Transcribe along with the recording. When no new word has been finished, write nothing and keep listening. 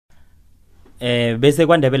Bese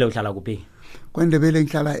kwaNdebele uhlala kuphi? KwaNdebele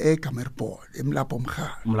ngihlala eGamerbhol eMlapho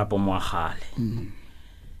Mkhale. Umlapho Mwahale.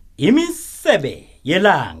 Imisebe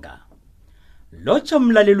yelanga. Lotsha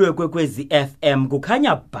mlalelwe kwekwezi FM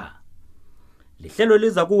kukhanya ba. Lihlelo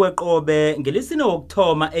liza kuwe qobe ngelisine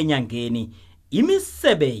okthoma enyangeni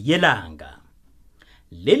imisebe yelanga.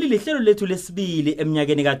 Leli lihlelo lethu lesibili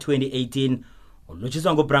eminyakeni ka2018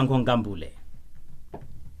 olutshiswa ngoBranko Nkambule.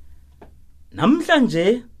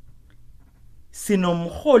 Namhlanje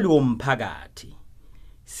sinomholi womphakathi.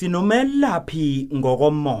 Sinomelaphi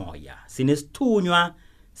ngokomoya, sinesithunywa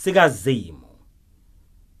sikaZimu.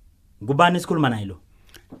 Ngubani sikhuluma naye lo?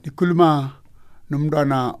 Ngikhuluma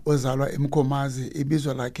nomntwana ozalwa eMkhomazi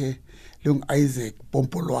ibizwa lakhe lingu-Isaac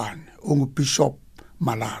Pompolwane onguBishop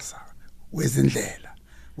Malaza wezindlela.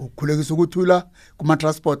 Ukhulekisa ukuthula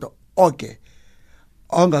kuma-transport onke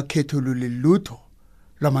angakhethululi lutho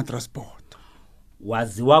lama-transport.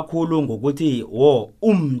 Waziwa kakhulu ngokuthi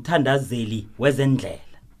umthandazeli wezendlela.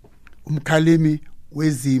 Umkhalimi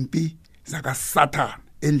wezimpi zakaSathane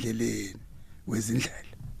endleleni wezindlela.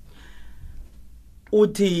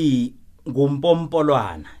 Uthi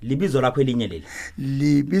ngumpompolwana, libizo lakho elinye leli.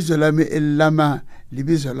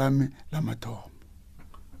 Libizo lami lamathombo.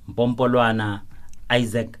 Mpompolwana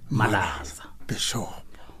Isaac Malaza. Bishop.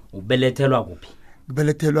 Ubelethelwa kuphi?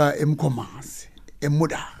 Ubelethelwa eMkhomazi,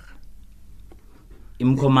 eMudaka.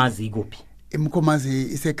 Imkhomazi kuphi? Imkhomazi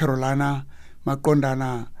iseCarolina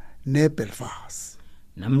maqondana neBelfast.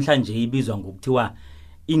 Namhlanje ibizwa ngokuthiwa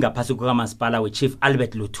ingaphasi kukamasipala weChief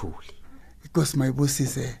Albert Luthuli. Inkosi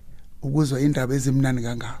mayibusise ukuzwa indaba ezimnandi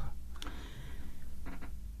kangaka.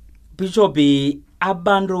 Bishop,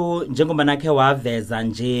 abantu njengoba nakhe waveza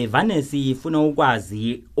nje vane sifuna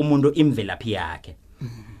ukwazi umuntu imvelaphi yakhe.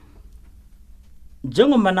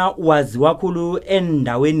 Njengoba waziwa kakhulu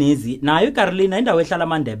endaweni ezi nayo iCarolina indawo ehlala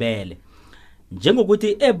aMandebele.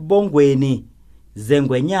 Njengokuthi ebongweni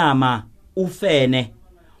zengwenyama ufene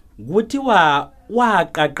kuthiwa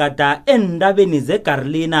waqaqada endabeni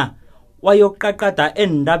zeCarolina wayoqaqada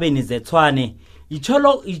endabeni zeTshwane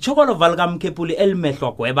ichokolo valikaMkhepuli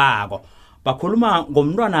elimehlwa gwebako. Bakhuluma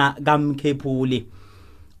ngomntwana kaMkhepuli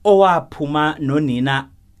owaphuma nonina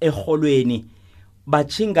eholweni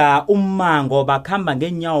bachinga ummango bakhamba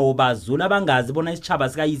ngenyawo bazula bangazi bona isitshaba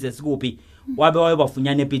sikayise sikuphi wabe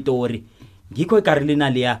wayobafunyana ePitori. Ngikho iCarolina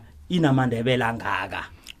leya inaMandebele angaka.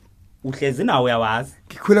 Uhlezi nawe uyawazi?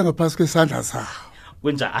 Ngikhula ngaphasi kwesandla sakho.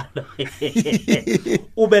 Kunjalo.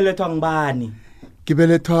 Ubelethwa ngibani?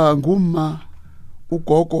 Ngibelethwa ngumma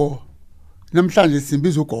ugogo. Namhlanje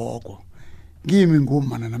simbiza ugogo. Ngimi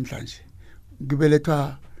ngumma namhlanje.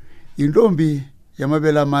 Ngibelethwa intombi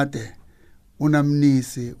yamabele amade.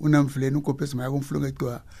 Unamnisi, unamfuleni uGobhesi Mayaka umfulungu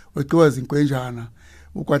eqiwa zinkwenjana.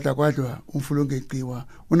 Ukwadla umfulungu eqiwa.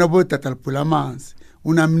 Unabodata libhulamanzi,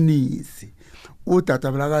 unamnisi.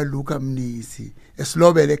 Udata blaka Luka Mnisi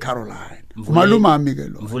esilobele eCarolina. Umalumami ke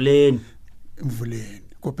lo. Mvuleni.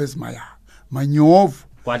 Gobhesi Mayaka. Manyovu.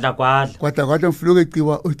 Kwadla umfulungu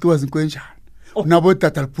eqiwa zinkwenjana.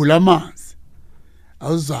 Unabodata libhulamanzi.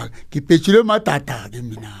 Awuzwa ngiphetshile madada ke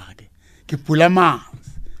mina ke.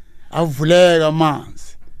 Ngibhulamanzi. Avuleka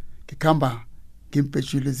amanzi. Ngikhamba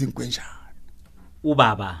ngimphetshile izinkwenjana.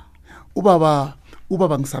 Ubaba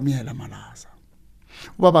ngisamiyela Malaza.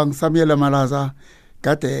 Ubaba ngisamiyela Malaza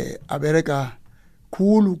kade abereka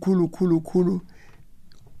khulu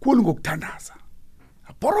ngokuthandaza.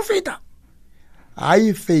 Profita.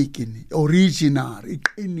 Hayi fake ni, original,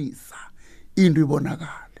 iqinisa into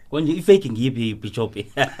ibonakala. Konje ifake ngiyiphi Bishop?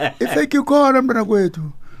 Ifake ikhona mntana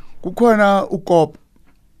kwethu. Kukhona ukopa.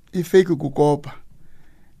 Ifake kukopa.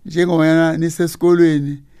 Njengoba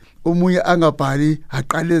nisesikolweni omunye angabhali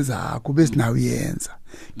aqale zakho bese nawe uyenza.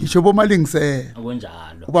 Ngisho bomalingisela.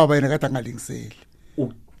 Akunjalo. Ubaba yena kade angalingiseli.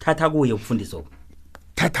 Uthatha kuye ukufundisa.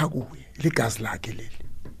 Thatha kuye ligazi lakhe leli.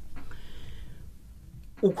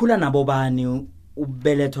 Ukhula nabo bani?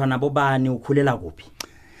 Ubelethwa nabo bani? Ukhulela kuphi?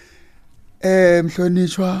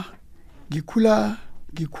 Mhlonishwa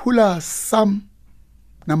ngikhula sam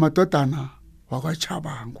namadodana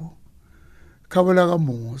wakwaChabangu. Khabola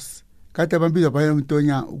kaMosi kade bambiza bayena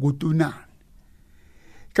uNtonya ukutunana.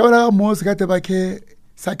 Khabola kaMosi kade bakhe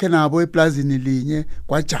sakhe nabo eplazini linye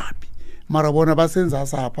kwaJabi. Mara bona basenza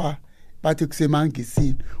sapha bathi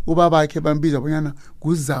kusemangisini. Ubaba bakhe bambiza bonyana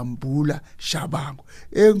kuZambula Shabangu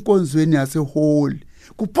enkonzweni yaseHall.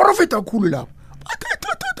 Kuprofita kakhulu lapho.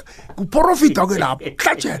 Kuprofita ke lapho.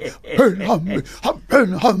 Hlatshe.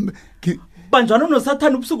 Hambe. Banjwana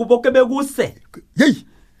noSathane ubusuku bonke bekuse. Hey.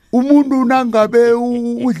 Umuntu nangabe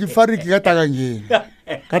udla ifariki kade kangeni.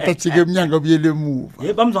 Kade jike emnyango buyele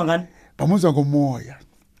emuva. Bamuzwa ngani? Bamuzwa ngomoya.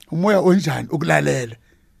 umoya onjani ukulalela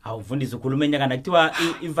awufundisa ukhuluma enyakana kuthiwa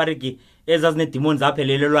imfariki ezazine demons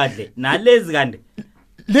aphelele lwadle nalezi kanti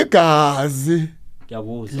ligazi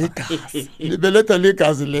ngiyakuzwa ligazi libeletha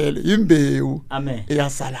ligazi lele imbewu amen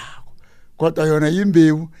eyasalako kodwa yona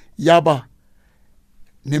imbewu yaba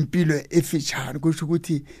nempilo efitshane kusho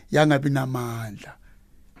ukuthi yangabi namandla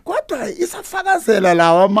kodwa isafakazela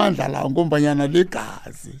lawa amandla lawo ngombanyana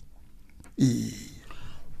ligazi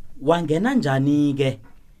wangena njani ke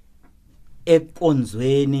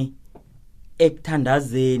ekonzweni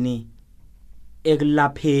ekuthandazeni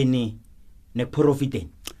ekulapheni nekuprofiteni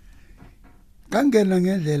kangena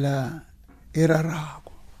ngendlela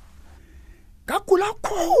erarako kagula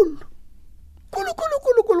khulu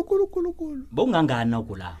khulu bongangana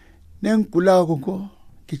ukula nengigulako ko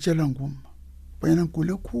ngitshela nguma bonyana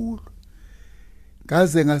ngigule khulu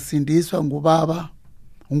ngaze ngasindiswa ngubaba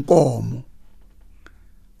unkomo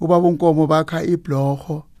ubaba unkomo bakha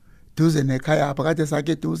ibhlorho duze nekhaya apha kade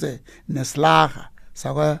sakhe duze nesilaga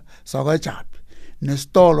sakwa Japi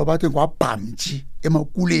nesitolo bathi ngwabhamtshi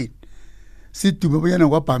emakuleni sidume bonyana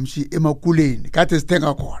ngwabhamtshi emakuleni kade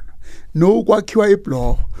sithenga khona no kwakhiwa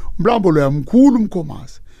ibhlorho umlambo lo yamkhulu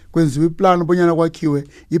umkhomasi kwenziwa iplan bonyana kwakhiwe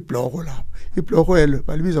ibhlorho lapho ibhlorho elo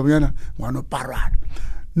balibiza bonyana ngwanoparwana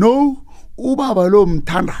no ubaba lo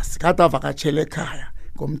mthandazi kade avakatshele ekhaya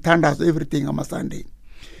ngomthandazo everything ama-Sunday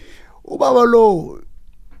ubaba lo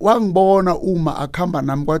wangibona uma akhamba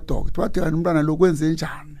nami kwa-doctor wathi kanti umntwana lo kwenze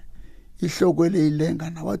njani ihloko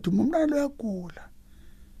eleyilengana wathi umntwana lo uyagula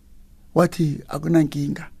wathi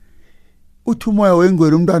akunankinga uthi umoya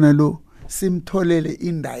wengwele umntwana lo simtholele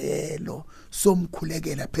indayelo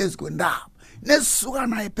somkhulekela phezu kwendaba nesisuka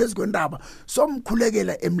naye phezu kwendaba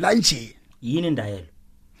somkhulekela emlanjeni yini indayelo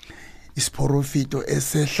isiprofito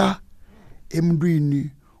esehla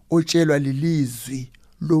emntwini otshelwa lilizwi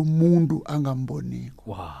lomuntu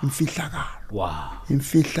angamboniko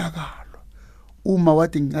imfihlakalo uma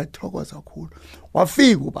wathi ngiyathokoza kakhulu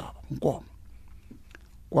wafika ubaba unkomo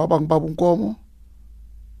kwaba ngibaba unkomo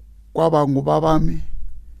kwaba ngubabami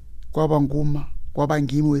kwaba nguma kwaba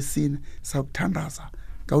ngimi wesine sakuthandaza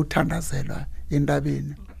ngawuthandazelwa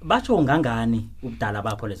endabeni batsho ungangani ubudala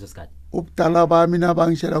bakho leso sikhathi ubudala bami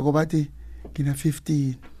nabangishela kobathi ngina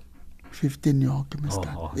 15 yonke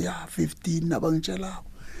msikhathi 15 nabangitshela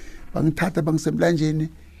bangithatha bangisemlanjeni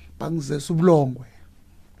bangizesa ubulongwe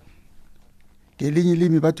ngelinye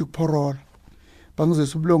ilimi bathi kuphorola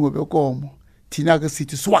bangizesa ubulongwe bekomo thina ke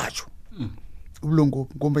sithi swatsho ubulongo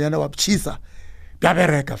ngombanyana wabutshisa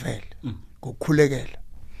byabereka vele ngokukhulekela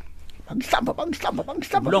bangihlamba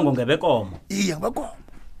ubulongo ngebekomo iya bekomo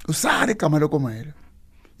usari igama lekomo hele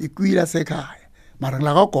ikwila sekhaya mara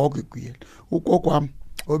ngilakagogo ikwila ugogo wami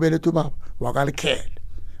obelethe ubaba wakalikhele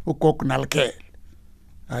ugogo nalikhele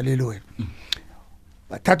haleluya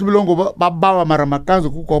bathatha ubulongo bababa mara makanzo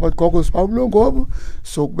kugogo gogo siba ubulongo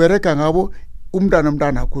sokubereka ngabo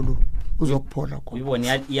umntana khulu uzokuphola khona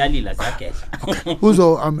uyibona iyalila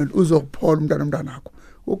ziyagedla uzokuphola umntana akho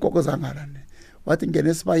ugogo zangalane wathi ngene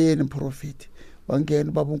esibayeni mprofiti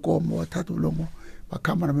wangena baba unkomo wathatha ubulongo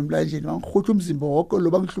bakhamba nami emlanjeni bangihuhla umzimba wonke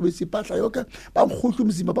lo bangihlubisa ipahla yonke bangihuhla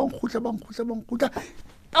umzimba bangihuhla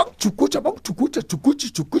jukuja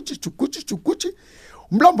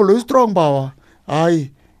umlambo lo strong bawa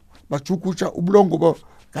hayi bajukuja ubulongo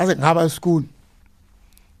ngaze ngaba esikuni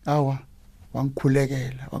awa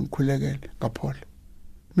wangikhulekela ngaphola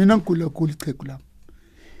mina ngigula ichegu lami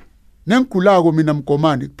nengigulako mina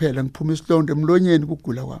mgomani kuphela ngiphuma isilonde emlonyeni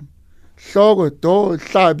kugula kwami hloko do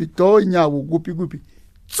hlabi do nyawo kuphi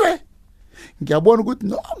tse ngiyabona ukuthi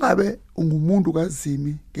nongabe ungumuntu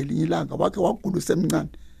kazimi ngelinye ilanga wakhe wagula usemncane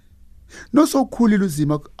nosokhulile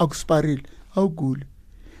uzima akusparile awugule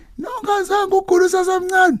nongazange ugula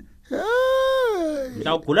usasemncane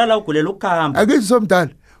ngiyagula la ugulela ukukhamba akithi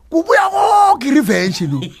somdala kubuya konke revenge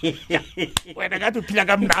lo wena ngathi uphila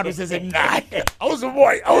kamnandi usesemncane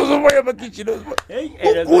awuzuboya emakitchen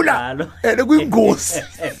ugula kuyingozi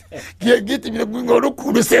ngithi mina ngingona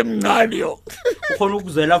ukukhulu usemncane yo ukhona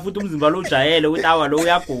ukuzwela futhi umzimba lo ujayele ukuthi awa lo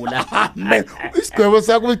uyagula isigwebo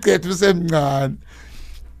sakho icethe usemncane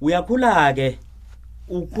uyakhula ke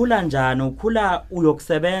ukhula njani ukhula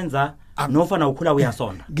uyokusebenza nofana ukhula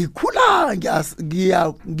uyasonda ngikhula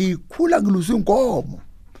ngilusa inkomo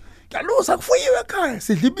yalusa kufuyiwe ekhaya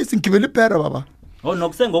sidlibisi ngibele iphera baba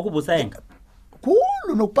nokusengoku ubusenga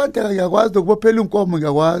khulu nokupanteka ngiyakwazi nokubophela inkomo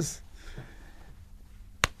ngiyakwazi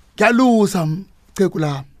ngiyalusa icegu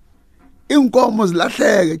lami inkomo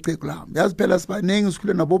zilahleke icegu lami yazi phela sibaningi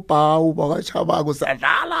sikhule nabobhawu bakachabako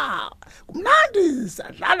sadlala kumnandi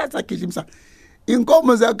sadlala sagijimisa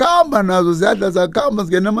inkomo ziyakhamba nazo ziyadla zakhamba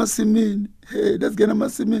zingena emasimini lesingena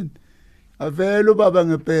emasimini avela ubaba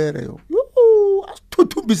ngepere yo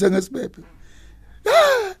asithuthumbise ngesibebe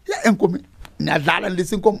ya enkomo nadlala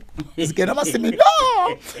lesinkomo zingena emasimini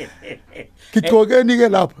ngigcokeni ke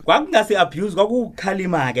lapha kwakungasi abuse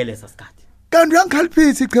kwakukhalima ke lesa sikhathi kanti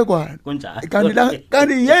uyangikhaliphisa ichekwane kunjalo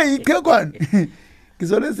kanti ichekwane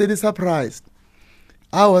ngizolenzela isurprise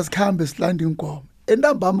awasikhambe silanda inkomo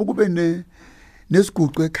entambama kube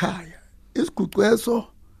nesiguqu ekhaya isiguqu eso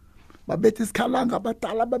babethe isikhalanga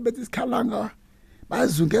abadala babethe isikhalanga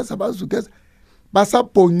bazungeza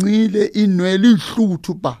basabhoncile inwele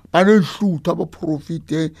ihluthu banelihluthu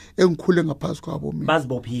abaprofite engikhule ngaphasi kwabo mina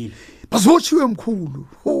bazibophile bazochiwe mkhulu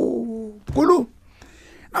mkhulu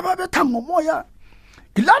ababetha ngomoya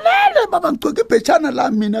ngilalele baba ngigcoka ibhechana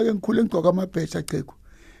la mina ke ngikhule ngigcoka amabhecha cheko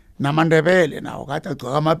namandebele nawo kade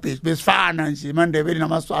agcoka amabhecha besifana nje amandebele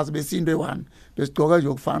namaswazi besinto ewane besigcoka nje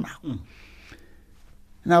okufana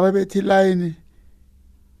nababethi line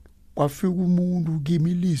kwafika umuntu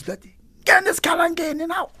kimi ilizwi lathi ngene esikhalangeni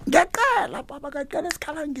nawo ngiyaqala baba kaqala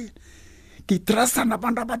esikhalangeni ngitrasa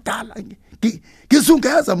nabantu abadala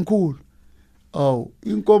ngizungeza mkhulu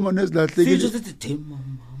inkomo nezilahlekile sisho sithi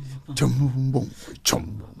Chum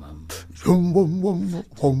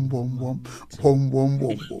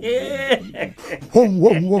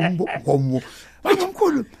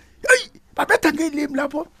mkhulu hey babetha ngelimi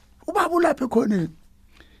lapho ubaba ulapha ekhoneni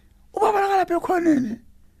ubaba lapha ekhoneni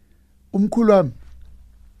umkhulu wami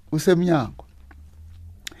usemnyango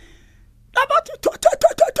labathi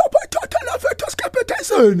lafethu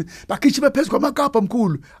sikapethayiseni bakhishime phezulu kwamakapa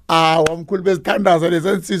mkhulu mkhulu bezithandaza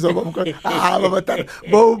lesensizwa bamkhulu babathatha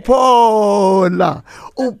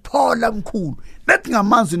uphola mkhulu lethi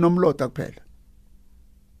ngamanzi nomloda kuphela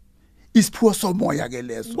isiphuwo somoya ke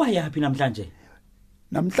leso wayapi namhlanje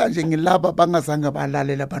ngilaba bangazange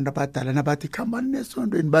balalela abantu abadala nabathi khambani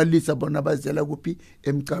nesondweni balisa bona bazela kuphi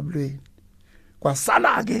emcabulweni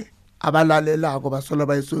kwasala ke abalalelako basola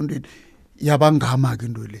bayisondweni yabangama ke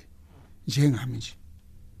into le njengami nje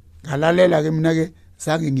ngalalela ke mina ke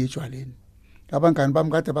zange ngijwaleni abangani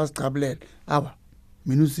bami kade basicabulela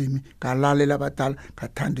mina uzimi ngalalela abadala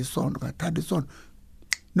ngathanda isondo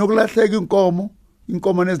nokulahleka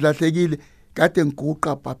inkomo nezilahlekile kade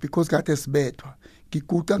ngiguqa because kade sibethwa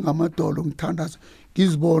ngiguqa ngamadolo ngithandaza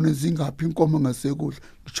ngizibone zingaphi inkomo ngasekudla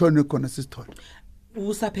ngitshone khona sisithole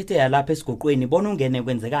usaphethe yalapha esigoqweni bona ungene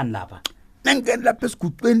kwenzekani lapha nengene lapha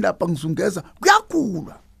esiguqweni lapha ngizungeza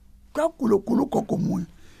kuyakhula ugogo munye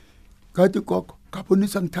kathi gogo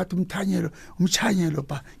ngabonisa ngithatha umthanyelo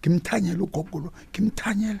ngimthanyela ugogo lo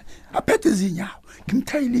ngimthanyela aphethe izinyawo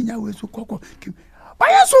ngimthayile inyawo ezugogo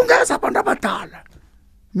bayasungeza abantu abadala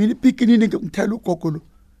mina ipikinini ngimthayela ugogo lo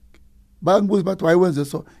bangibuza bathi wayiwenze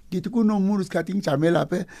so ngithi kunomuntu isikhathi ngijame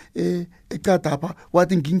lapha ecadapha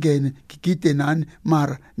wathi ngingene ngigide nani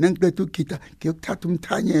mara nengiqeda ukugida ngiyokuthatha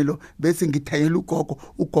umthanyelo bese ngithanyela ugogo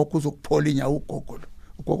uzokuphola inyawo ugogo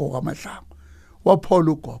kwaMahlangu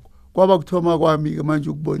waphola ugogo kwaba kuthoma kwami ke manje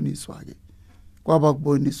ukuboniswa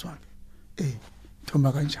ke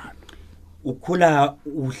thoma kanjalo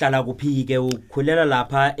uhlala kuphi ke ukhulela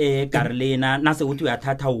lapha eGarlena nase uthi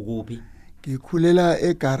uyathatha ukuphi ngikhulela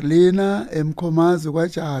eGarlena eMkhomazi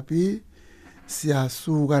kwaJabi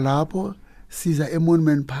siyasuka lapho siza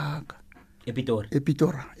eMonument Park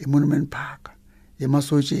ePitori eMonument Park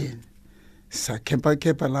emasotsheni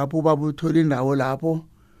sakhempa lapho ubaba uthola indawo lapho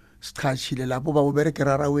sichachile lapho ubaba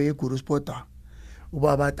uberekera we eGuru Sport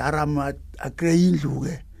ubaba Darama agree indlu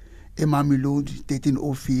ke eMamelodi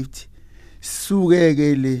 13050 suke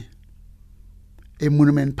ke le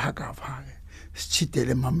eMonument Park apha ke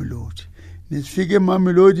sichidele eMamelodi nisifike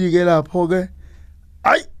eMamelodi ke lapho ke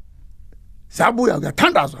sabuya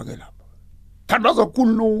kuyathandazwa ke lapho thandazwa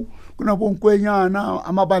kukhulu kunabonkwenyana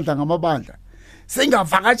amabandla ngamabandla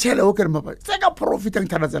sengavakatshela wonke amabandla sengaprofita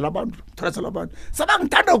ngithandazela abantu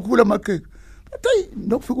sabangithanda ukukhula amaqhegu bathi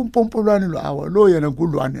nokufika umpompolwane lo yena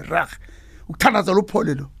ngulwane rag ukuthandazela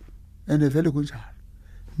uphole lo ene vele kunjalo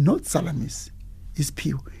not Salamisi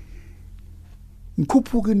isiphiwe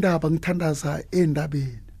ngikhuphuka indaba ngithandaza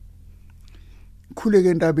endabeni khuleke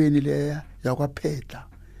endabeni leya yakwaPhedla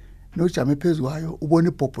nojame phezukwayo ubona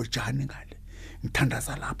iBhobhojani ngale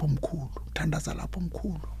ngithandaza lapho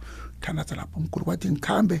omkhulu kwathi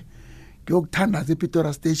ngikhambe ngiyokuthandaza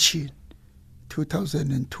ePitori Station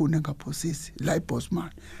 2002 nengaphosisi la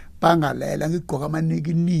eBosman bangalela ngigqoka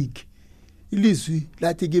amanikiniki ilizwi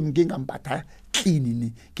lathi kimi ngingambatha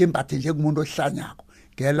clean ngimbathe nje kumuntu ohlanyako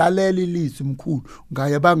ngelalela ilizwi mkhulu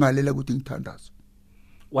ngaye bangalela ukuthi ngithandaza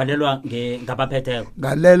walelwa ngabaphetheko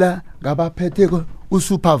ngalela ngabaphetheko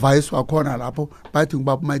usupervisor wakhona lapho bathi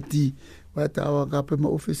ngibaba Mati bathi awakapha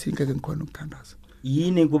ema-ofisini ngeke ngikhona ukuthandaza.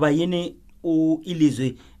 yini kuba yini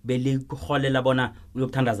ilizwi belikholela bona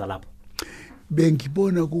uyokuthandaza lapho?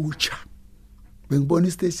 Bengibona kutsha, bengibona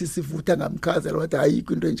isiteshi sivutha ngamkhazela wathi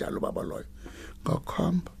ayikho into enjalo baba loyo.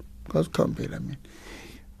 Ngakhamba ngasikhambela mina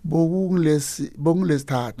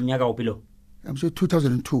bokungilesithathu unyaka uphi lo? I'm sure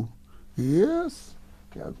 2002. Yes,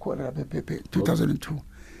 ngiyakhona lapha ephephe 2002.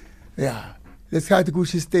 Yeah, lesikhathi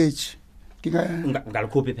kusho istage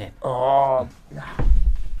ngalikhuphi phela. Oh yeah.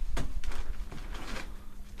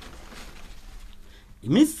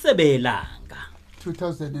 Imisebelanga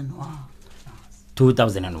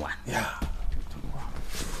 2001. Yeah.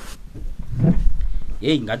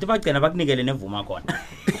 Hey, ngathi bagcina bakunikele nevuma khona.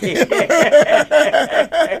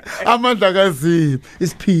 Amandla kaZimu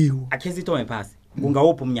isiphiwo. Akhe sithome phasi.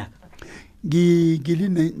 Kungawuphi umnyaka?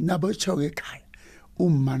 Ngili nabo choke ekhaya.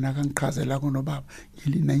 Uma nakangiqhazela konobaba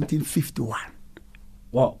ngili 1951.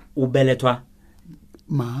 Wo, ubelethwa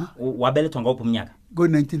wabelethwa ngawuphi umnyaka? Go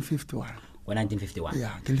 1951. Ngo-1951.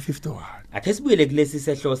 Yeah, ngili 51. Akhe sibuyele kulesi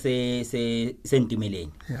sehlo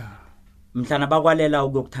sentimeleni. Yeah. Mhlana bakwalela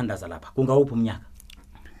ukuyokuthandaza lapha. Kungawuphi umnyaka?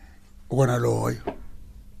 Ukona loyo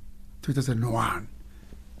 2001.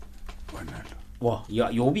 Wo,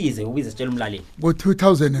 ubize sitshela umlaleli. Go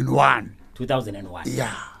 2001. 2001.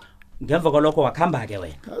 Yeah. Ngemva kwalokho wakhamba ke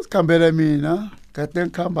wena. Ngasikhambela mina, kade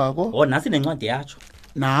ngikhambako. Oh, nasi nencwadi yacho.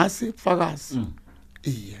 Nasi kufakazi.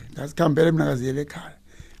 Iye, ngasikhambela mina ngaziyele ekhaya.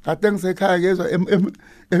 Kade ngisekhaya ngezwa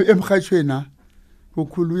emhashweni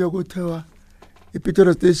kukhuluya kuthewa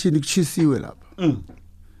iPitori station kuchisiwe lapha.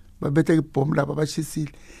 Babethe ibomb lapha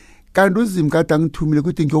bachisile. Kanti uZimu kade angithumile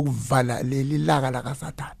ukuthi ngiyokuvala leli laka la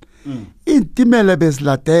kaSathane. Intimela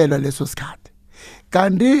beziladela leso sikhathi.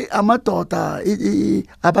 Kanti amadoda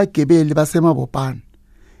abagebeli basemabopana.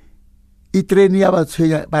 Itrain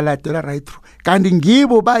yabathwenya baladela right through. Kanti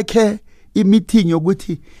ngibo bakhe imeeting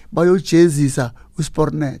yokuthi bayojezisa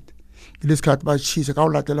uSportnet. Lesikhathi bachisa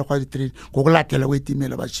kawuladela kwa itrain ngokuladela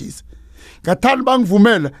kwetimela bachisa. Ngathani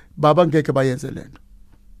bangivumela baba ngeke bayenze lento.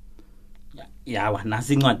 Yawa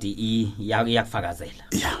nasi incwadi iyakufakazela.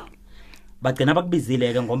 Yeah. Bagcina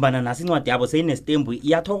bakubizile ke ngombana nasi incwadi yabo seyinestembu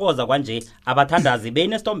iyathokoza kwanje abathandazi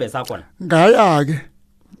beyinestombe sakhona. Ngaya ke.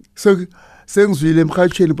 Sengizwile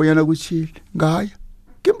emhathweni bonyana kuchile. Ngaya.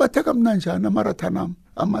 Kimbatheka mina njani amarathanami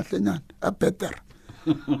amahlenyana abetter.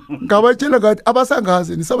 Ngabatshela ngathi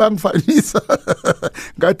abasangazi nisabangifanisa.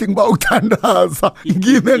 Ngathi ngiba ukuthandaza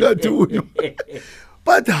ngime ngathunyo.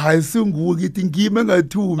 But hayi singuwe ngithi ngime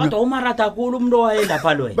ngathunyo. Kodwa umaratha kakhulu umuntu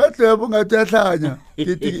owayelapha lo. Bahlebo ngathi yahlanya.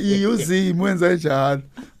 Ngithi iyuZimu wenza njalo.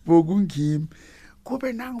 Bokungimi.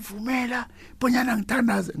 Kube nangivumela bonyana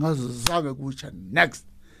ngithandaze ngazozake kutsha next.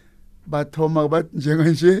 Bathoma bathi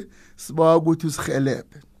njenganje sibawa ukuthi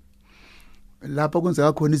usihelebhe. Lapha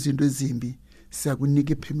kwenzeka khona izinto ezimbi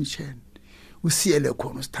siyakunika ipermission. Usiyele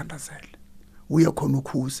khona usithandazele. Uye khona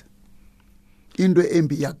ukhuze. Into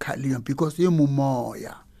embi yakhaliya because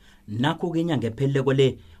yemumoya. Nakho ke inyanga epheleleko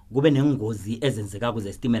le kube nengozi ezenzeka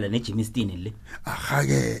kuze stimela neJimistini le. Aha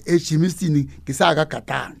ke eJimistini ngisaka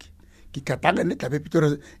gadangi. Ngigadanga nedlaba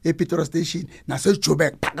ePitori station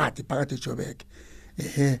naseJoburg phakathi eJoburg.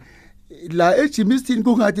 La eJimistini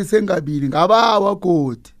kungathi sengabili ngabawa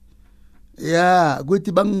godi. Yeah,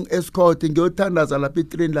 kuthi bang escort ngiyothandaza lapha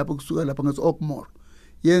etrain lapho kusuka lapha ngase Okmore.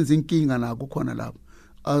 Yenza inkinga nako khona lapho.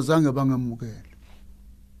 Azange bangemukele.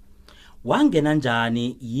 Wangena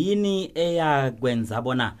njani yini eyakwenza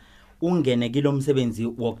bona ungene kilomsebenzi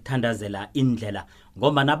wokuthandazela indlela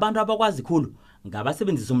ngoba nabantu abakwazi khulu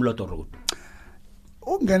ngabasebenzisa umlodo road?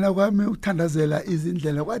 Ungena kwami ukuthandazela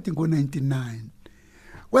izindlela kwathi ngo99.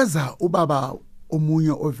 Kweza ubaba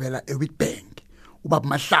omunye ovela eWitbank, ubaba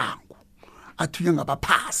Mahlangu athunywa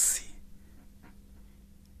ngabaphasi.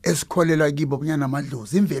 Esikholela kibo bunyana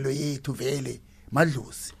amadlozi imvelo yethu vele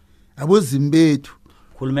madlozi. AboZimu bethu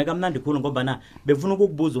khulumeka mnandi khulu ngoba befuna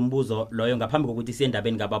ukukubuza umbuzo loyo ngaphambi kokuthi siye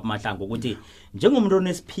endabeni kaBaba Mahlangu ukuthi njengomuntu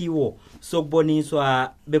onesiphiwo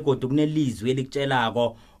sokuboniswa begodu kunelizwi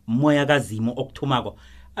elikutshelako umoya kaZimu okuthumako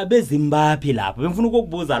abezimbaphi lapho befuna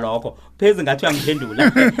ukukubuza lokho pheze ngathi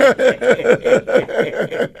uyangiphendula.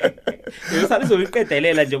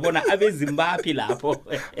 Salizoyiqedelela nje bona abezimbaphi lapho.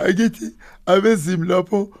 Akithi abezimu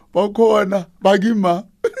lapho bakhona bakima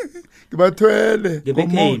ngibathwele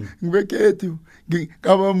ngibekhethu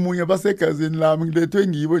ngaba munye basegazini lami ngilethwe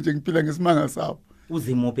ngibo nje ngiphila ngesimanga sabo.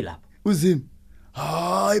 uZimu uphi lapho? uZimu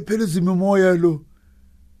hayi phela uZimu moya lo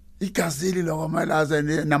igazeli lakwamalaza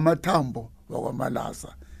namathambo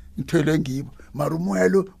wakwamalaza ngithwele ngibo mara umoya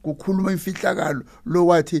lo kukhuluma imfihlakalo lo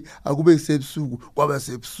wathi akube sebusuku kwaba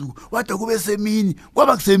sebusuku wathi kube semini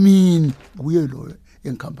kwaba kusemini kuye loyo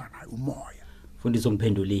engikhamba naye umoya. Mfundisi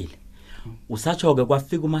ungiphendulile. Usatsho ke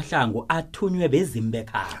kwafika uMahlangu athunywe bezimbi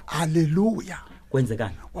ekhaya. Haleluya.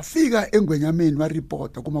 Kwenzekani? Wafika engwenyameni wa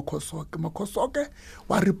report kumakhosoke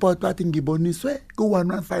wa report wathi ngiboniswe ku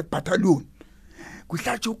 115 battalion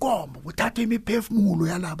kuhlatshwa ukombo kuthathwa imiphefumulo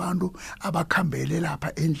yalabantu abakhambele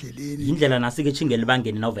lapha endleleni. Indlela nasike chingele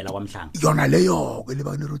bangeni novela kwaMhlanga. Yona leyo ke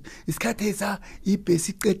libane road isikhathi esa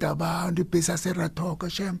ibhesi iceda abantu ibhesi aserathoka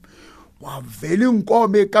shem wavela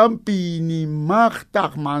inkomo ekampini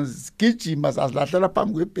magtag mans gijima sazilahlela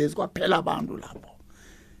phambi kwebhesi kwaphela abantu lapho.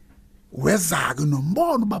 Wezake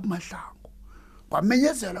nombono baba Mahlangu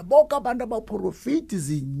kwamenyezela bonke abantu abaprofiti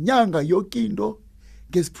zinyanga yokinto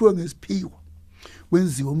ngesiphiwo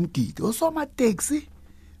kwenziwa umgidi osoma taxi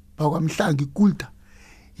bakwaMhlanga ikulta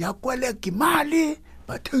yakwelega imali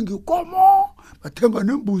bathenga inkomo bathenga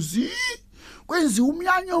nembuzi kwenziwa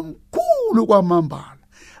umnyanya omkhulu kwamambala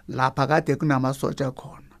lapha kade kunamasotsha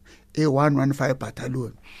khona e115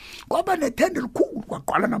 battalion kwaba nethende elikhulu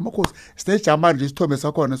kwaqala namakhosi sejamani lesithombe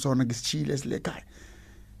sakhona sona ngisitshile silekhaya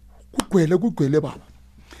kugwele baba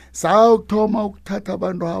sawuthoma ukuthatha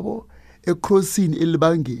abantu abo ecrossing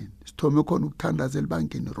elibangeni sithome khona ukuthandaza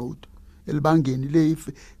elibangeni road elibangeni le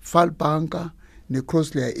Falbanka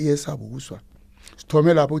necross le esabuswa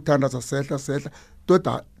sithome lapho ukuthandaza sehla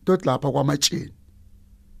tot lapha kwamatsheni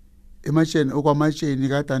ematsheni okwamatsheni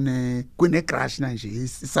kadane kune crash nje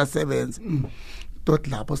isasebenza tot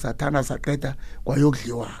lapho sathana saqeda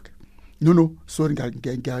kwayokudliwa ke no sorry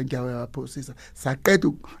ngiyaphosisa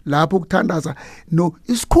saqeda lapho ukuthandaza no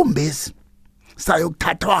isikhumbesi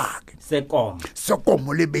sayokuthathwa ke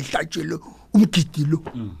sekomo lebehlatshelo umgidi lo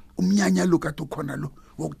umnyanya lo kade ukhona lo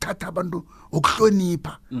wokuthatha abantu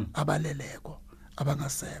okuhlonipha abaleleko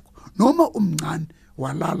abangaseko noma umncane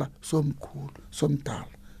walala somkhulu somdala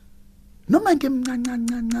noma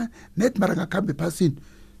ngimncancancanca net mara ngakhambe phasini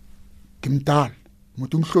ngimdala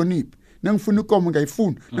umuntu umhloniphi nangifuna inkomo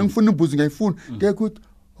ngayifuna nangifuna imbuzi ngayifuna ngekuthi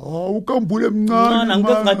ukambule emncane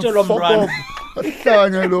ngingatshelwa mntwana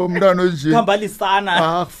ahlanya lo mntwana nje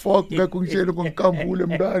khambalisana fuck ngekungitshela ngikambule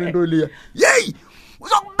mntwana into leya hey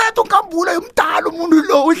uzokubetha unkambule umdala umuntu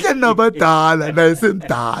lo uhle nabadala naye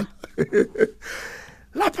semdala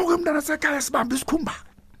lapho ke mntwana sekhaya sibamba isikhumba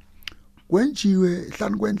kwenjiwe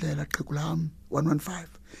hlanu kwendlela qheku lami 115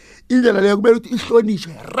 indlela leyo kubela ukuthi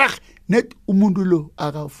ihlonishwe rag net umuntu lo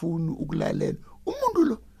akafuni ukulalela umuntu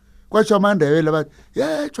lo kwatsha amandebele bathi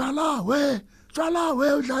ye jwala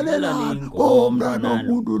we udlalela ngomntana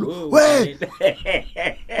umuntu lo we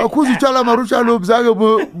akhuzi utshwala marutshalo buzake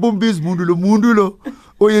bumbizi umuntu lo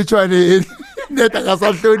oyetshwaleni net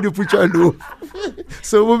akasahloniphi utshwalo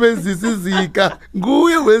so bubenzisa izika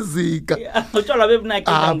nguye wezika utshwala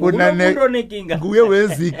bebunakika umuntu onekinga nguye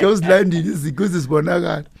wezika uzilandile izika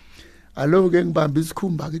uzibonakala alo ke ngibamba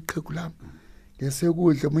isikhumba ke iqheku lami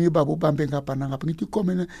ngesekudle munye baba ubambe ngapha nangapha ngithi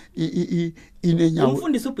ikomena inenyawo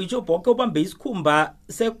umfundisi uBishop Bhokwe ubambe isikhumba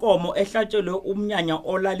sekomo ehlatshelwe umnyanya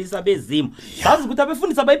olalisa bezimo bazi ukuthi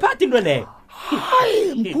abefundisi abayiphathi into leyo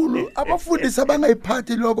hayi mkhulu abafundisi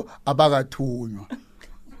abangayiphathi lokho abakathunywa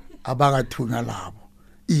labo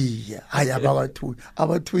iya hayi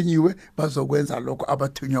abathunyiwe bazokwenza lokho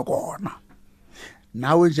abathunywa kona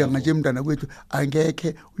nawe njenganje mntana kwethu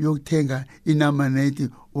angekhe uyokuthenga inamaneti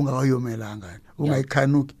ungakayomelanga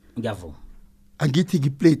ungayikhanuki ngiyavuma angithi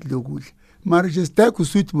iplate lokudla mara nje stack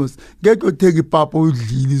usweet mos ngeke uthenga ipapa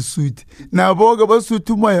udlile isweet nabo ke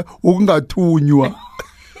basuthi umoya ukungathunywa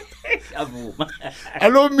ngiyavuma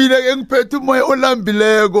alo mina ke ngiphethe umoya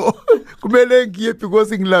olambileko kumele ngiye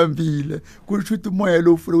because ngilambile kusho ukuthi umoya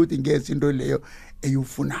lo ufuna ukuthi ngeze into leyo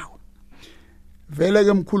eyufunayo vele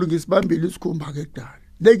ke mkhulu ngisibambile isikhumba ke kudala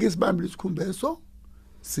leke isibambile isikhumba eso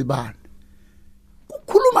sibani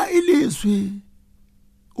kukhuluma ilizwi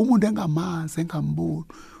umuntu engamazi engamboni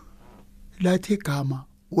lathi igama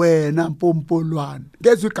wena Mpompolwane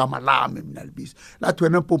ngezwe igama lami mina libisi lathi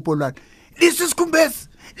wena Mpompolwane lisisikhumba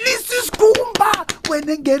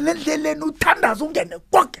wena ngene endleleni uthandaza ungene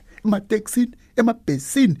konke emateksini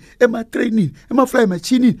emabhesini ematrainini emafly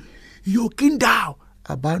machinini yonke indawo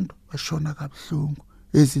abantu bashona kabuhlungu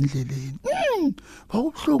ezindleleni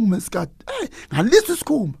bakubhlungu mesikade ngalisa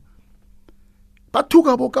isikhumba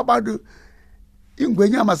bathuka bonke abantu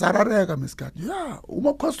ingwenyama zarareka mesikade ya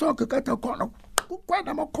umakhosi wakhe kade khona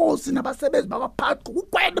kukwena amakhosi nabasebenzi bakaphathi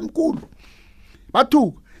kukwena mkhulu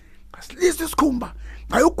bathuka ngasilisa isikhumba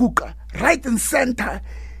ngayoguqa right and center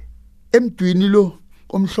emdwini lo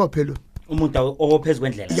omhlophe lo umuntu ophezulu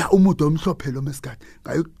kwendlela ya umuntu omhlophe lo mesikade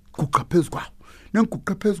guqa phezukwawo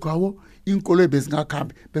nenguqa phezukwawo inkolo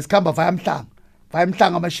bezingakhambi besikhamba vaya emhlanga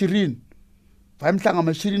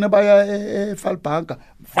amashirini abaya eFalbanka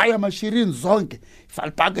vaya amashirini zonke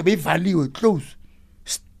iFalbanka beyivaliwe close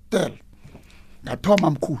still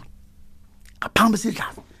ngathoma mkhulu ngaphamba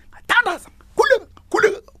sidlaza ngathandaza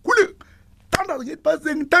khule tandaza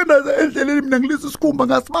ngibase ngitandaza endleleni mina ngilisa isikhumba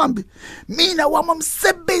ngasibambi mina wami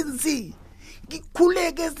umsebenzi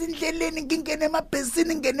ngikhuleke ezindleleni ngingene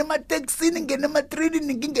emabhesini ngene emateksini ngene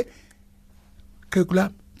ematrainini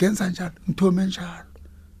kekula ngenza njalo ngithome njalo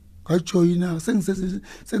ngajoyina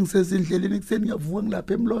sengisezindleleni kuseni ngiyavuka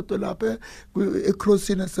ngilapha emloto lapha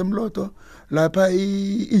ecrossing asemloto lapha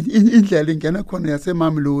indlela ingena khona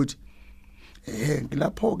yaseMamelodi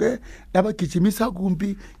ngilapho ke labagijimisa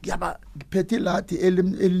kumpi ngiyaba ngiphethe lati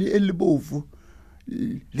elibovu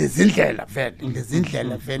lezindlela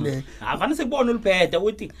vele avana sekubona uliphethe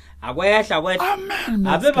uthi akwehla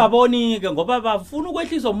abe baboni ke ngoba bafuna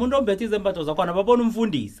ukwehlisa umuntu ombethe izembatho zakhona babona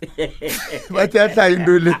umfundisi bathi yahla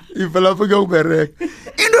into le ivela lapho kuyobereka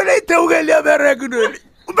into le ithewukele yabereka into le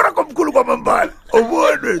ubereka omkhulu kwamambala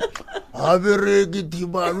ubone abereka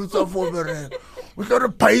idimali usafobereka uhlore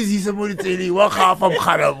phayizise molitseli wakhafa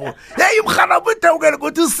mkhalabo hey mkhalabo ithewukele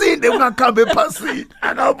ukuthi usinde ungakhambe ephasini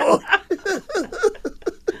akabo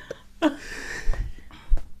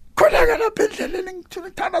khona lapha endleleni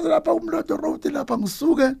ngithandaza lapha umloto road lapha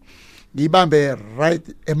ngisuke ngibambe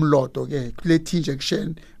right emloto ke kule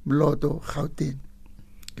injection mloto Gauteng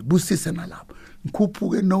ngibusise nalapha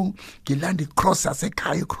ngikhuphuke no ngilanda icross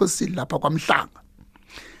yasekhaya icrossini lapha kwaMhlanga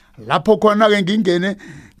lapho khona ke ngingena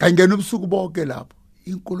ubusuku bonke lapho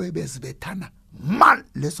inkolo ebezibethana man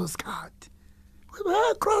leso sikhathi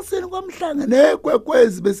crossini kwaMhlanga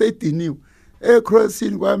nekwekwezi besediniwe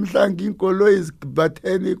crossini kwaMhlanga inkolo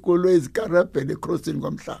ezibathene inkolo ezikarabhele crossini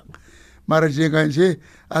kwaMhlanga mara nje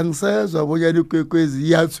angisezwa bonyana ikwekwezi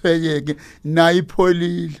iyathwenyeke nayo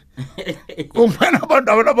ipholile kumfana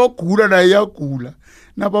abantu abagula nayo iyagula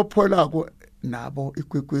nabapholako nabo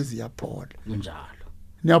ikwekwezi yaphola kunjalo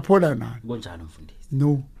niyaphola nani kunjalo mfundisi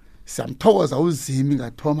no samthokoza uzimi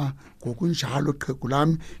ngathoma ngokunjalo iqhegu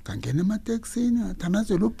lami ngangena emateksini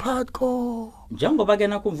ngathanazela uphatho njengoba ke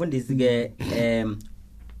nakumfundisi ke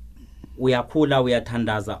uyakhula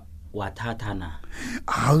uyathandaza wathatha na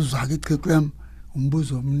awuzwa ke iqhegu yami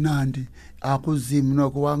umbuzo omnandi akuzimi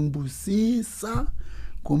noko wangibusisa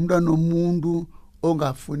ngumntwana nomuntu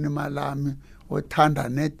ongafuni imalami othanda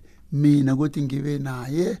net mina ukuthi ngibe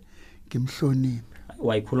naye ngimhloniphe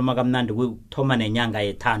wayikhuluma kamnandi kuthoma nenyanga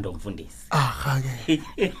yethando mfundisi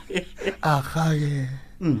akake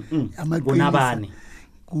kunabani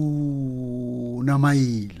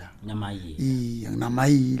kunamayila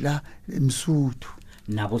namayila emsuthu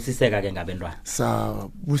nabusiseka ke ngabantwana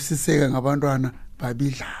sabusiseka ngabantwana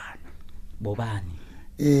babidlana bobani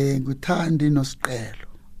nguthandi noSiqelo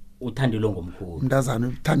uthandilo ngomkhulu umntazana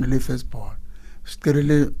uthandile firstborn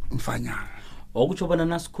siqelele mfanyana okutsho bona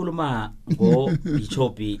nasikhuluma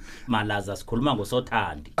ngoBishop Malaza sikhuluma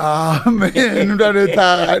ngoSothandi amen umntwana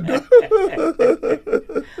ethando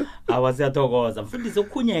awasiyathokoza mfundisi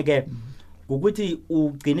ukhunyeke ukuthi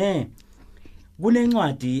ugcine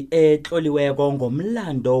kunencwadi ehloliweko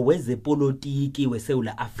ngomlando wezepolitiki weSouth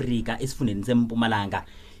Africa esifundeni seMpumalanga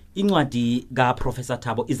incwadi kaProfessor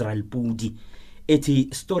Thabo Israel Pudi ethi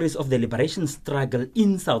Stories of the Liberation Struggle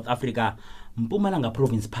in South Africa Mpumalanga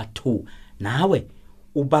Province Part 2 nawe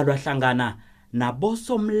ubalwa hlangana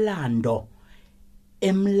nabosomlando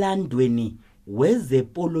emlandweni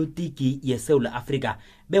wezepolitiki yeSouth Africa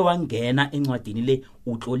bewangena encwadini le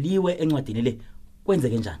utloliwe encwadini le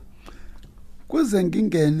kwenzeke njani kuze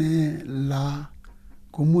ngingene la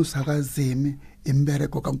kumusa kaZimi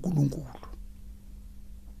imbereko kaNkuluNkulu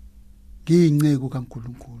ngiyinceke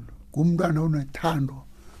kaNkuluNkulu kumntwana onothando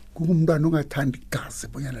kumntwana ongathandi igazi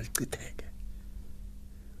bonyana licitheke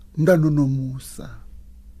umntwana onomusa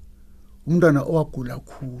umntwana owagula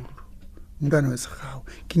kakhulu umntwana wesihawu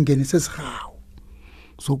kingenise isihawu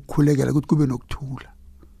sokukhulekela ukuthi kube nokuthula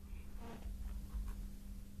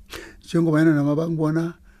njengoba yena nama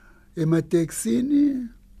bangibona emateksini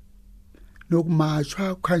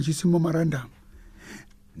nokumachwa khanjisa imemorandum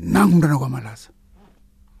nangu umntwana kwaMalaza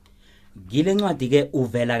ngile ncwadi ke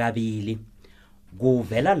uvela kabili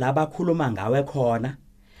kuvela labakhuluma ngawe khona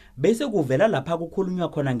bese kuvela lapha kukhulunywa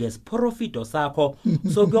khona ngesiprofito sakho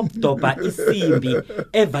sokuyokudobha isimbi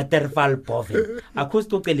eVaterval Boven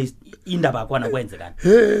akusicocela indaba khona kwenzekani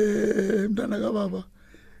mntana kababa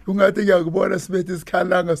ungathi ngiyakubona sibethe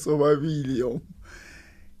isikhalanga sobabili yo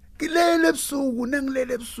ngilele ebusuku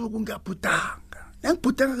nengilele ebusuku ngiyabhutanga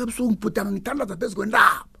ke ebusuku ngibhutanga ngithandaza phezulu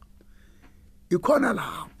kwendaba ikhona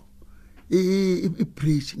lapho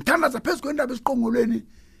ibridge ngithandaza phezulu kwendaba esiqongolweni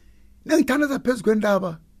nengithandaza phezulu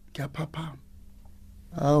kwendaba ngiyaphaphama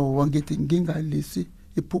awu wangithi ngingalisi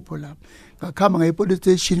iphupho lapho ngakhamba ngaye police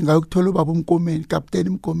station ngayokuthola ubaba umkomeni captain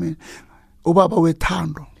umkomeni ubaba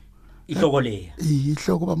wethando ihloko leya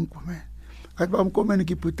ihloko bamkomeni kathi bamkomeni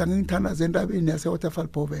ngibhuda ngithandaza endabeni yase Waterfall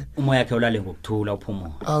Boven umoya yakhe ulale ngokuthula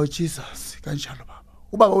uphumula awu Jesus kanjalo baba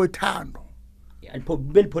ubaba wethando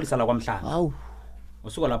belipholisa la kwaMhlanga awu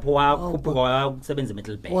usuka lapho wakhuphuka wakusebenza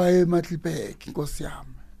eMiddelburg waye eMiddelburg inkosi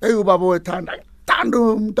yami hey ubaba wethando thanda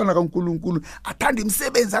umntwana kaNkuluNkulu athanda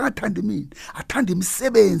imisebenzi angathanda mina athanda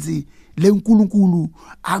imisebenzi leNkuluNkulu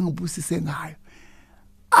angibusise ngayo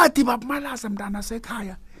athi babamalaza mntana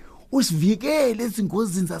sekhaya usivikele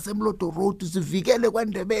ezingozini zaseMlodo Road usivikele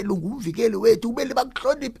kwaNdebele ngumvikeli wethu ubele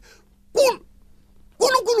bakuhloniphe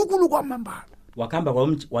kulu kwamambala wakhamba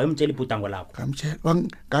wayomtshela ibhudango lakho ngamtshela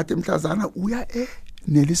wangathi mhlazana uya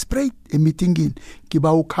Nelspruit emeetingini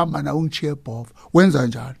ngiba ukhamba na ungichiye bhova wenza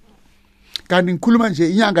njalo kanti ngikhuluma nje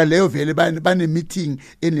inyanga leyo vele bane meeting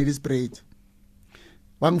eNelspruit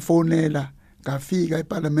wangifonela ngafika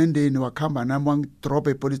eParliamenteni wakhamba nami wangidrop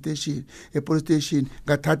epolice station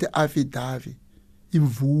ngathatha affidavit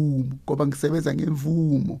imvumo ngoba ngisebenza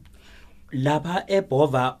ngemvumo lapha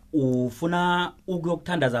eBhova ufuna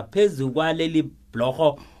ukuyokuthandaza phezulu kwaleli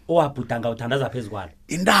bloko owabhudanga uthandaza phezulu kwalo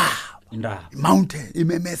indaba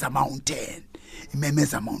mountain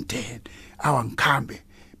imemeza mountain awangikhambe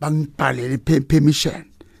bangibhalele permission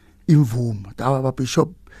imvumo dawa bishop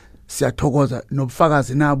siyathokoza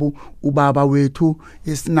nobufakazi nabo ubaba wethu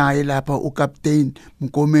esinaye lapha uCaptain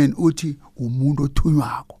Mkomeni uthi umuntu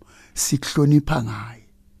othunywako sikuhlonipha ngaye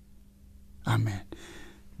amen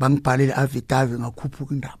bangibhalele affidavit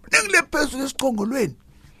ngakhuphuka indaba nengilephezulu esiqongolweni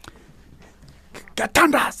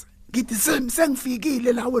ngathandaza ngithi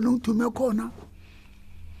sengifikile la wena ungithume khona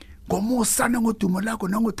ngomusa nangodumo lakho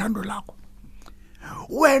nangothando lakho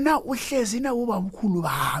wena uhlezi na ubamkhulu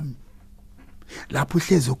bami lapho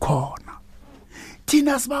uhlezi khona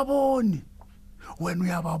thina sibaboni wena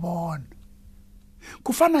uyababona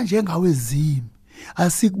kufana njengawe ezimi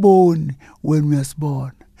asikuboni wena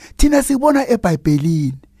uyasibona thina sikubona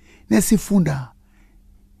eBhayibhelini nesifunda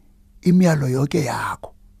imiyalo yonke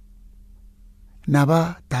yakho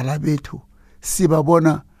nabadala bethu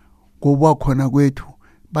sibabona ngoba khona kwethu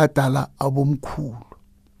badala abomkhulu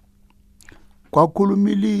kwakhuluma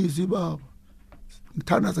ilizwi baba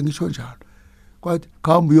ngithandaza ngisho njalo kwathi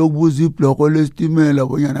khamba uyokubuza ibloko lesitimela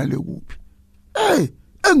bonyana lekuphi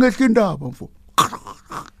engehla indaba mfo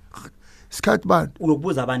sikhathi bani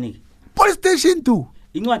uyokubuza abaniki police station 2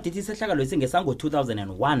 incwadi ithi sehlakalo isingesango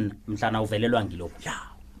 2001 mhlana uvelelwa ngilokho ya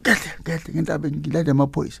ngedle ngentaba ngilanda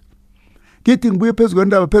amaphoyisa ngithi ngibuye phezulu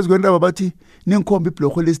kwendaba bathi ningikhomba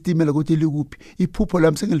ibloko lesitimela ukuthi likuphi iphupho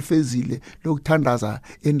lami sengilifezile lokuthandaza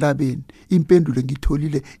endabeni impendulo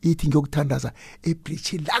ngitholile ithi ngiyokuthandaza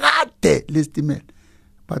ebridge lakade lesitimela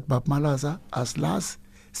but babamalaza asilasi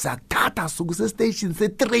sakuthatha sukuse station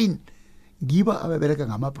se-train ngiba ababereka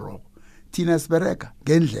ngamabloko thina sibereka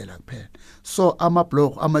ngendlela kuphela so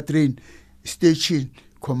amabloko ama-train station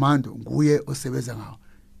commando nguye osebenza ngawo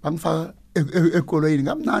bangifaka ekoloyini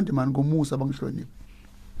ngamnandi mani ngomusa bangihlonipha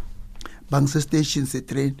bangise station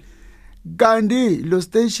se-train kanti lo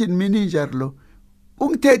station manager lo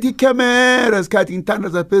ungithethe ikhamera sikhathi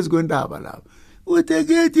ngithandaza phezulu kwendaba lapho uthe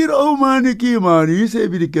ngithi romani kimani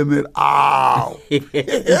yisebile ikhamera aw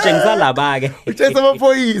utshengisa laba-ke utshengisa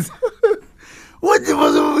amaphoyisa uthi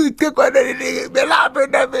mosicekwanelile belapha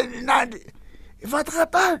endabeni nandi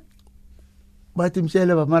ifathakatani bathi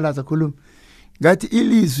mshele bamalaza khuluma ngathi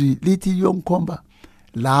ilizwi lithi yongikhomba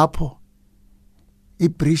lapho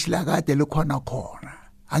ibridge lakade likhona khona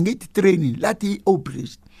angithi training lathi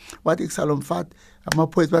obridge bathi kusalomfati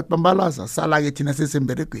amaphoyisa bathi bambalaza sala-ke thina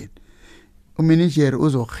sesemberegweni umanager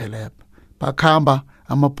uzokhelebha bakhamba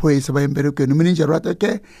amaphoyisa bayemberegweni umanager wathi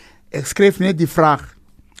okay escrive nedifrag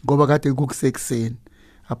ngoba kade kukusekuseni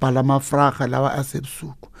abhala amafraga lawa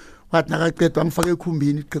asebusuku wathi nakaqeda wangifaka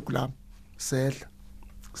ekhumbini iqhegu lami sehla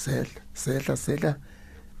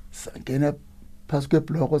sangena phasi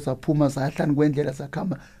kwebloko saphuma sahlani kwendlela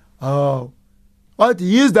sakhamba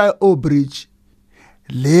wathi is that obridge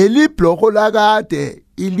leli bloko lakade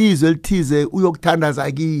ilizwe elithize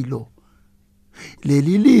uyokuthandaza kilo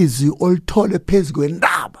leli lizwi olithole phezulu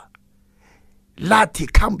kwendaba lathi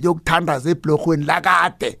khamba yokuthandaza eblokweni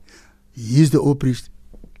lakade is the obridge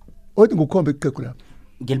othi ngukhombe iqhegu lami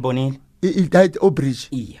ngilibonile i obridge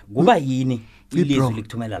iya kuba yini ilizwi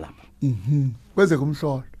likuthumela lapha kweze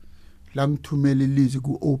kumhlolo la ngithumela ilizwi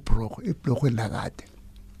ku-obrok eblokweni lakade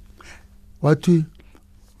wathi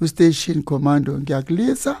u-station commando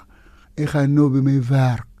ngiyakulisa Ik ga nou mee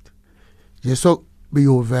werkt. Je zou bij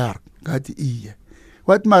jou werk. Gaat ie.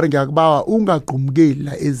 Wat maar ngiyakbawa ungaqhumukeli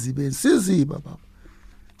la ezibeni. Siziba baba.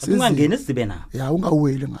 Ungangena esizibeni na. Ja,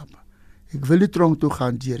 ungaweli ngapha. Ik wil niet trong toe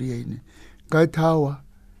gaan hier yini. Ngathi hawa.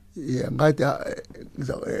 Ja,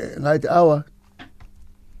 ngathi awa.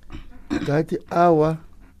 Ngathi awa.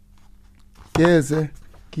 Keze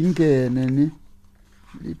ngingene ni.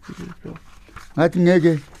 Liphilo. Ngathi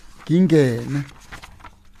ngeke ngingene.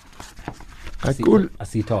 Ngacula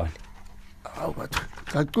asithole.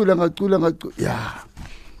 Ngacula. Ya.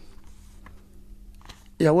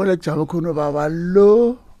 Yabona kujaba khona baba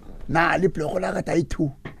lo. Nali ibhloko la kade ayi2.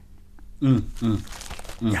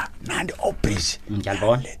 Ya, nandi obhizi.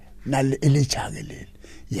 Ngiyabona. Nali elejake leli.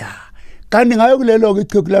 Ya. Kanti ngayo kulelo ke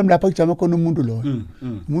iqheku lami lapha kujama khona umuntu lo.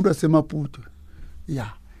 Umuntu wasemaputo.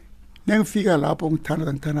 Ya. Nengifika lapho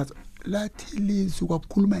ngithanda lathi lizwi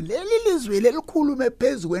kwakukhuluma leli lizwi lelikhulume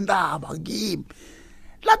phezulu kwendaba kimi.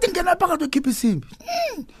 Lathi ngena phakathi kwekhipha isimbi.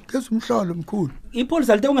 Ngezumhlolo mkhulu.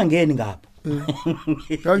 Ipolisa lithe ungangeni ngapha.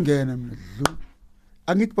 Ngangena mina.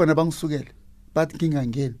 Angithi bona bangisukele. Bathi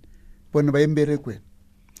ngingangeni. Bona bayemberegweni.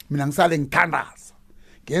 Mina ngisale ngithandaza.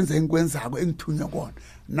 Ngenze engikwenzako engithunywa kona.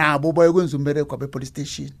 Nabo bayokwenza umberego kwabe police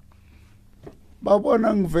station.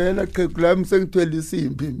 Babona ngivela iqheku lami sengithwele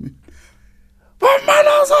isimbi mina.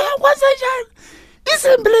 Bamalaza yakwenza njani?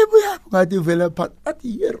 Isimbi lebuya ngathi vela phakathi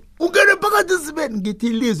athi here. Ungene phakathi isibeni ngithi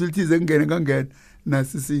ilizwi lithize ngene ngangena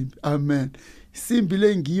nasi isimbi. Amen. Isimbi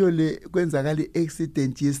le ngiyo le kwenzakala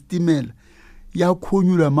iaccident yesitimela.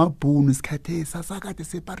 Yakhunyulwa amabhunu isikhathe sasakade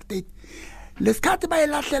separtheid. Lesikhathi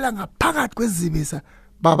bayelahlela ngaphakathi kwezibisa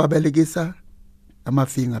baba belekisa ama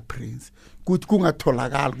fingerprints kuthi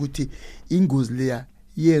kungatholakala ukuthi ingozi leya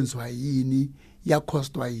yenzwa yini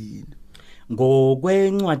yakhostwa yini.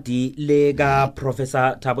 Ngokwencwadi leka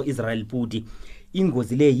Professor Thabo Israel Pudi,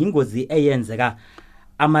 ingozi le yingozi eyenzeka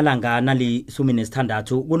amalanga nali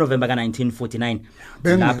 16 kuNovember ka1949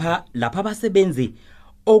 lapha abasebenzi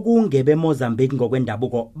okungebe Mozambique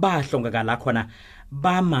ngokwendabuko bahlongakala khona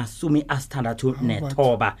bamasumi asithandathu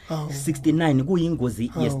nethoba 69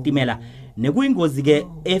 kuyingozi yesitimela nekuyingozi ke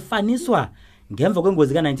efaniswa ngemva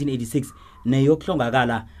kwengozi ka1986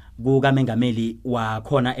 neyokuhlongakala kukaMengameli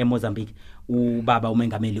wakhona eMozambique ubaba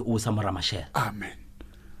uMengameli uSamora Machel. Amen.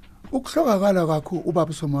 Ukuhlongakala kwakho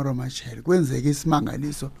ubaba uSamora Machel kwenzeka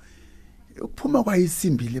isimangaliso ukuphuma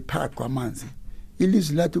kwayisimbile phakathi kwamanzi.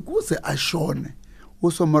 Ilizwi lathi kuze ashone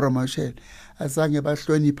uSamora Machel azange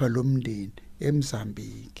bahlonipha lo mndeni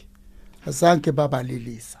eMozambique. Azange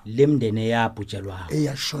babalilisa lemndene yabhujelwa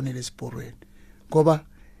eyashonela esiporweni ngoba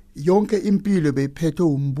yonke impilo beyiphethwe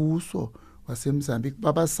umbuso waseMozambique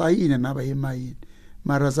babasayina naba emayini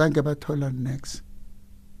mara zange bathola next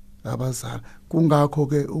abazala kungakho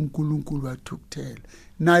ke uNkulunkulu wathukuthela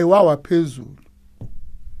naye wawaphezulu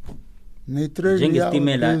netrain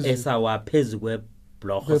njengestimela esawaphezulu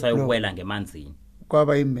kwebhlorho sayokwela ngemanzini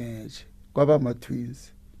kwaba imatch kwaba ama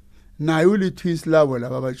twins naye uli twins labo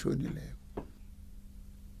laba abashonileyo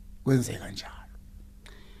kwenzeka njalo.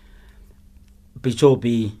 Bishop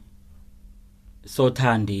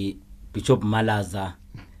Sothandi Bishop Malaza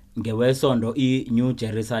ngewesonto iNew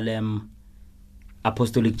Jerusalem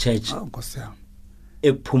Apostolic Church Nkosiyami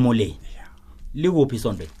ekuphumuleni likuphi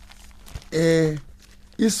isonto?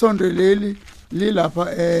 Isonto leli lilapha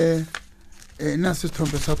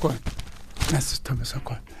nasithombe sakhona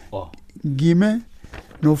Oh ngime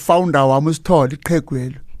no founder wami uSithole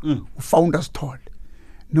iqhegwelo ufounder Sithole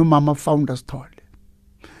no mama founder Sithole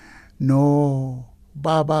no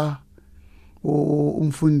baba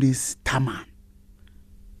umfundisi Thamani.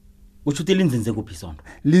 Uthi linzinze kuphi isonto?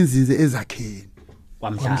 Linzinze ezakheni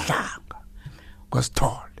kwaMhlanga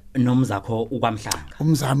kwaSithole nomzakho ukwamhlanga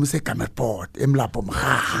umzami useGamelport emlapho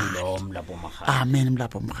Mkhandi lo mlapho Mkhandi. Amen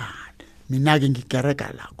emlapho Mkhandi. Mina ke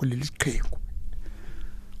ngigereka la kuleli siqhegu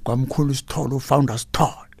kwamkhulu Sithole ufounder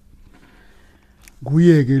Sithole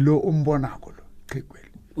kuyeke lo umbonako lo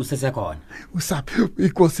qhegweli usesekhona usaphi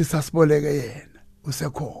inkosi sasiboleke yena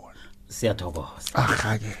usekhona siyathokoza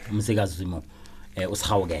ahake umsikazi Zimo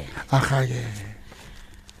usihawukela ahake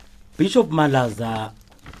Bishop Malaza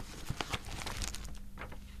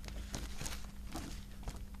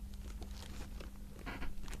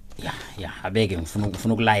ya abeke ngifuna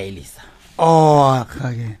ukulayelisa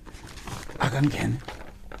ahake akangene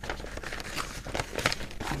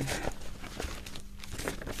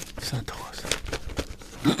sathokoza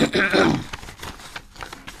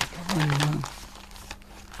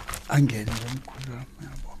angene ngomkhulu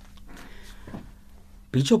yabo.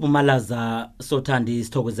 Bishop Malaza Sothandi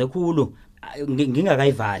sithokoze khulu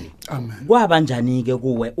ngingakayivali. Amen. Kwaba njani ke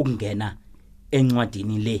kuwe ukungena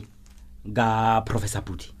encwadini le ka Professor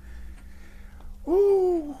Bhuti?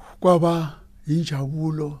 Kwaba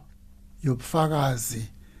injabulo yobufakazi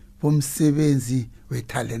bomsebenzi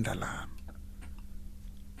wethalenta lami.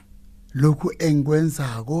 Lokhu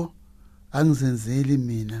engikwenzako angizenzeli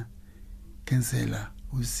mina, kenzela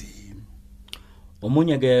uZimu.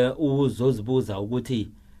 Omunye ke uzozibuza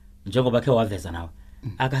ukuthi njengoba ke waveza nawe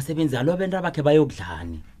akasebenzi alobento abakhe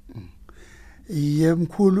bayokudlani.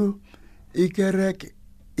 Mkhulu, ikereke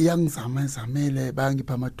iyangizamele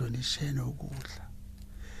bangipha ama donation okudla.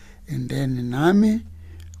 And then nami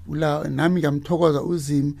ngamthokoza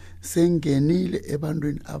uZimu sengenile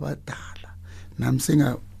ebantwini abadala. Nami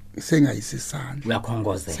sengayisisana.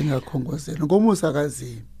 Uyakhongozela. Singakhongozela ngomusa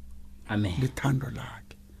kaZimu. Amen. Lithando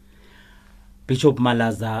lakhe. Bishop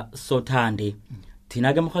Malaza Sothandi,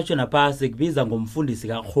 thina ke emhathweni lapha sikubiza ngomfundisi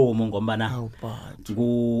kaKhomo ngombana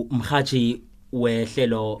ngumhathi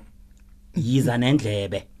wehlelo yiza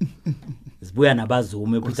nendlebe. Sibuya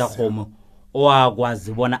nabazumi Peter Khomo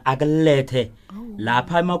owakwazi bona akulethe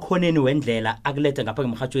lapha emakhoneni wendlela, akulethe ngapha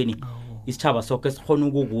emhathweni isithaba sonke sikhona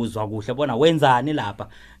ukukuzwa kuhle bona wenzani lapha.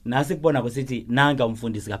 Nasi kubona kusithi nanga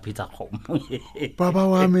umfundisi kaPeter Khomo. Baba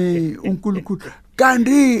wami uNkulunkulu,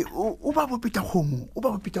 kanti ubaba Peter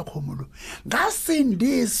Khomo lo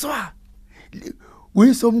ngasindiswa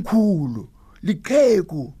uyisomkhulu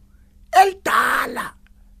liqhegu elidala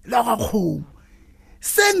lakaKhomo.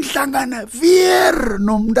 Sengihlangana vier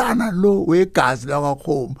nomntana lo wegazi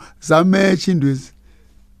lakaKhomo zamecha indwezi.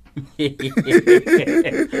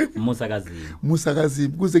 Musa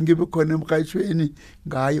Kazimu kuze ngibe khona emhathweni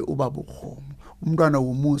ngaye ubaba uKhomo, umntwana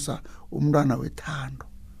womusa, umntwana wethando.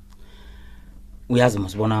 Uyazi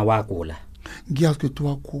masibona wagula. Ngiyazi ukuthi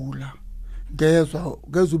wagula.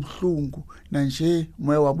 Ngezwe ubuhlungu nanje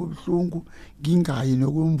moya wabo ubuhlungu, ngingayi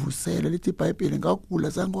nokumvusela lithi iBhayibheli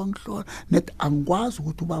ngagula sangongihlola net angikwazi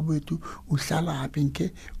ukuthi ubaba wethu uhlala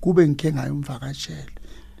phi kube ngike ngayomvakashela.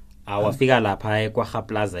 Awafika lapha eKwaga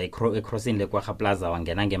Plaza ecrossing leKwaga Plaza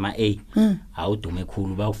wangena ngema A. Awudume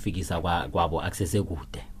khulu bakufikisa kwabo access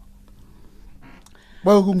ekude.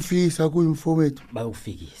 Bayokungifisa kuyimfowethu.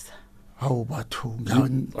 Bayokufikisa. Hawu bathu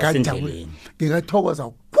ngajabula. Ngikathokoza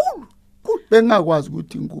kakhulu. Bengakwazi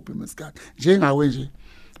ukuthi ngikuphi mesikhathi. Njengawe nje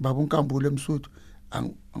baba uNkambule eMsuthu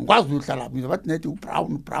angikwazi ukuhlala mina bathi nethi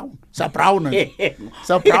ubrown sa brown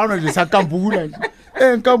nje sakambula nje.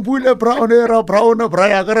 Nkambule brown era brown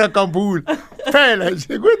braya kara kambula phela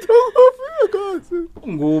nje kuthi ufika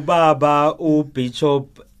ngubaba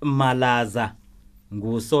uBishop Malaza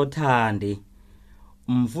nguSothandi,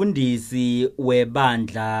 umfundisi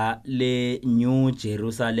webandla leNew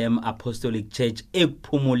Jerusalem Apostolic Church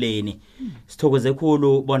ekuphumuleni. Sithokoze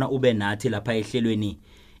khulu bona ube nathi lapha ehlelweni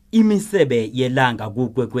imisebe yelanga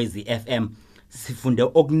kuKwekwezi FM. Sifunde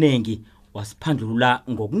okunengi, wasiphandlula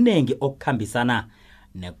ngokunengi okukhambisana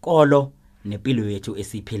nekolo nempilo yethu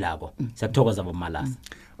esiphilako. Siyathokoza boMalaza.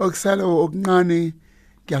 Okusala okuncane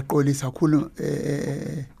ngiyaqolisa kakhulu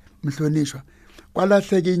mhlonishwa.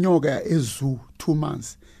 Kwalahleka inyoka eZoo 2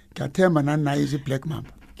 months. Ngiyathemba nanayo iBlack Mamba.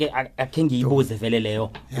 Ke akhe ngiyibuze vele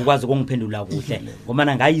leyo ukwazi ukungiphendula kuhle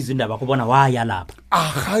ngoba ngayizwa indaba kubona waya lapha.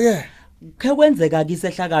 Ke ke kwenzeka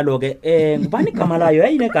kisehlakalo ke ngubani igama layo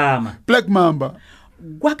yayine gama Black Mamba.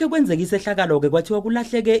 Kwake kwenzeka isehlakalo ke kwathiwa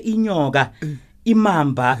kulahleke inyoka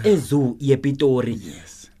imamba eZoo yePitori.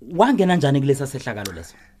 Yes. Wangena njani kulesa sehlakalo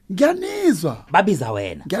leso? Ngiyanizwa babiza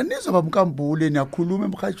wena. Ngiyanizwa baba Nkambule niyakhuluma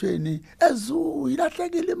emhathweni eZoo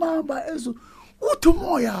ilahlekile imamba eZoo. Uthi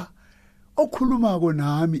umoya okhulumako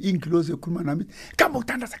nami ingilozi ekhuluma nami kamba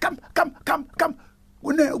ukuthandaza kamba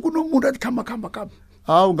kunomuntu athi kamba.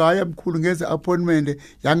 Hawu ngaya mkhulu ngeze appointment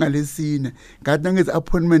yangalesine. Ngathi ngeze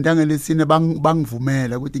appointment yangalesine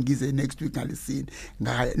bangivumela ukuthi ngize next week ngalesine.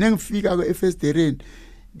 Ngaya nengifika ke eFestereni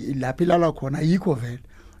lapha ilala khona yikho vele.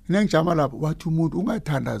 Nengijama lapho wathi umuntu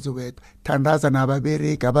ungathandazi wethu, thandaza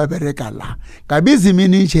ababereka la. Ngabiza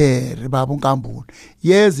imanager baba uNkambule.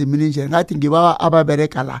 Yezi imanager ngathi ngiba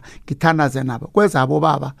ababereka la ngithandaze nabo. Kwezabo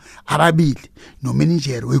baba ababili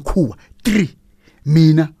nomanager wekhuwa 3.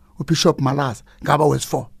 Mina uBishop Malaza ngaba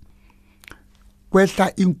wes4.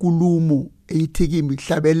 Kwehla inkulumo eyithikimi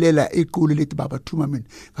ihlabelela equlu lethi baba thuma mina.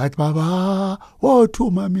 Ngathi baba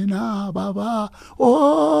thuma mina baba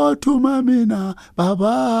thuma mina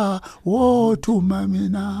baba thuma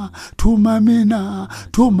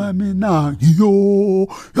mina ngiyo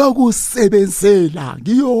yakusebenzela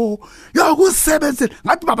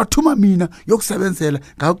ngathi baba thuma mina yokusebenzela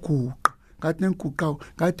ngaguqa ngathi nengiguqa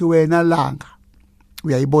ngathi wena langa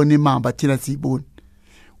uyayibona imamba thina siyibona,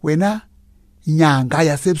 wena inyanga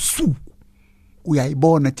yasebusuku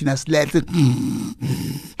uyayibona thina silethe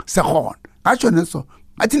sekhona ngatsho neso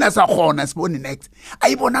ngathi nasakhona sibone next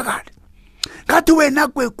ayibonakala ngathi wena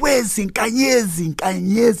kwekwezi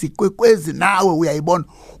nkanyezi kwekwezi nawe uyayibona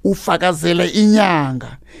ufakazela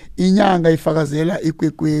inyanga ifakazela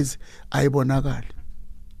ikwekwezi ayibonakala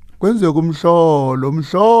kwenzeka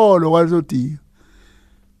umhlolo kwazodika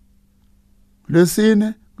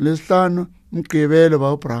lesine lesihlanu umgqibelo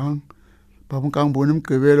baBrown babunkamboni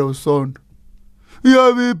umgqibelo usonto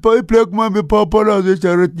iyabipha iBlack Mamba ephaphalaza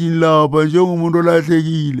ejaredini lapha njengomuntu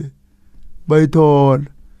olahlekile bayithola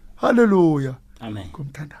haleluya amen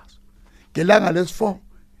kumthandazo ngelanga lesi4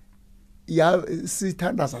 ya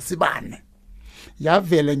sithandaza sibane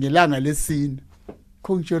yavela ngelanga lesine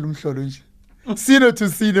khongitshela umhlolo nje sine to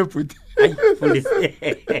sine futhi fundisi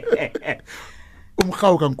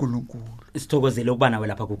umhawu kaNkulunkulu sithokozele ukuba nawe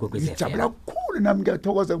lapha kuGwekwezi ngijabula kakhulu nami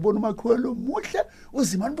ngiyathokoza kubona uMakhwelo muhle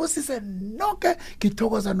uzimani bosise nonke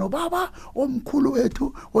ngithokoza nobaba omkhulu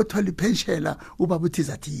wethu othola ipenshela ubaba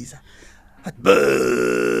uThizathiza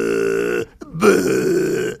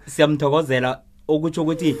siyamthokozela ukutsho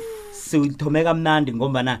ukuthi sithome kamnandi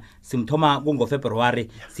ngombana simthoma kungoFebruary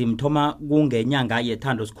simthoma kungenyanga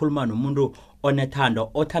yethando sikhuluma nomuntu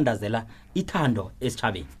onethando othandazela ithando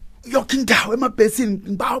esichabeni yonke indawo emabhesini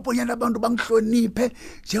ngibawubonyana abantu bangihloniphe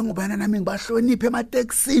njengoba nami ngibahloniphe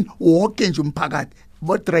emateksini wonke nje umphakathi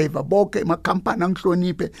bo driver bonke emakhampani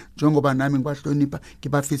angihloniphe njengoba nami ngibahlonipha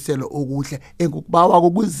ngibafisela okuhle engikubawa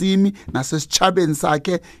kokuzimi nasesichabeni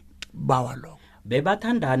sakhe bawa lokho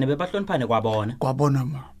bebathandane bebahloniphane kwabona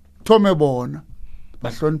ma thome bona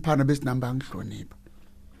bahloniphana besinamba ngihlonipha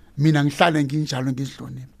mina ngihlale nginjalo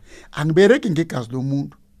ngihlonipha angibereki ngegazi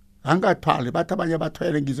lomuntu angathwali bathi abanye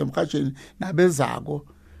bathwele ngizomkhasheni nabezako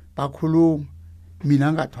bakhuluma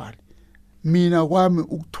mina ngathwali mina kwami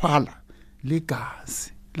ukuthwala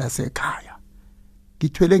ligazi lasekhaya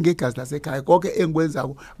ngithwele ngegazi lasekhaya konke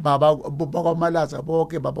engikwenzako baba bakwamalaza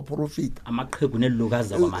bonke baba profit amaqhegu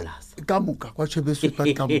nelilukazi kwamalaza kamuka kwatshe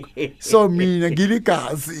besuthi kamuka so mina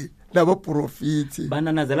ngiligazi labo profit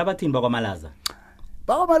bananazela abathini bakwamalaza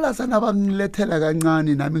bakwamalaza nabangilethela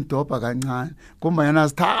kancane nami ngidobha kancane ngoba yana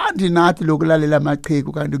sithandi nathi lokulalela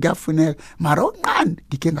amaqhegu kanti kuyafuneka mara oqani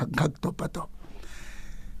ngike ngakudobha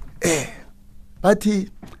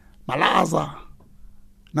bathi malaza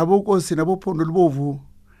nabonkosi nabophondo libovu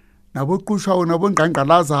naboqushawo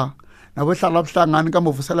nabongqangqalaza nabohlala abuhlangani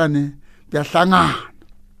kaMovuselane kuyahlangana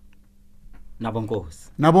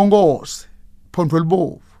nabonkosi phondo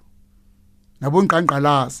libovu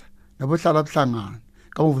nabongqangqalaza nabohlala abuhlangani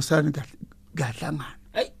kaMovuselane kuyahlangana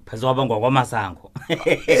phezwaba ngokwamasango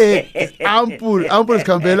ampul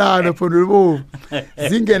sikhambelana phondo libovu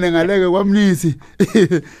zingene ngaleke kwamnisi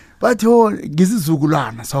bathi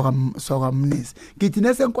ngisizukulwana sokamnisi ngithi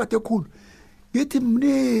nesenkwathe ekhulu ngithi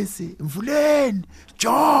mnisi mvuleni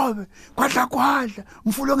jobe kwadla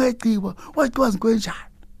mfulo ngeciba waciwa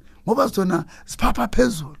zinkwenjana ngoba zona siphapha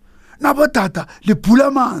phezulu nabo dada libhula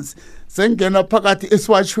amanzi sengena phakathi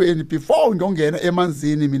esiwatshweni before ngiyongena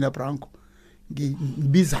emanzini mina Branko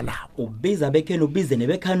ngibiza lapho ubiza bekheni ubize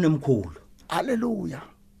nebekhani nomkhulu haleluya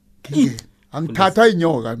angithatha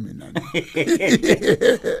inyoka mina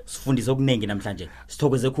sifundisa okuningi namhlanje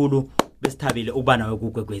sithokoze khulu besithabile ukuba nawe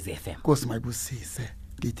kuGwekwezi FM Nkosi mayibusise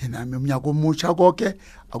ngithi nami umnyaka omutsha konke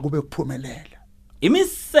akube kuphumelela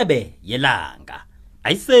imisebe yelanga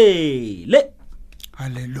ayisele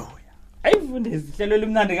haleluya ayifundise ihlelo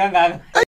limnandi kangaka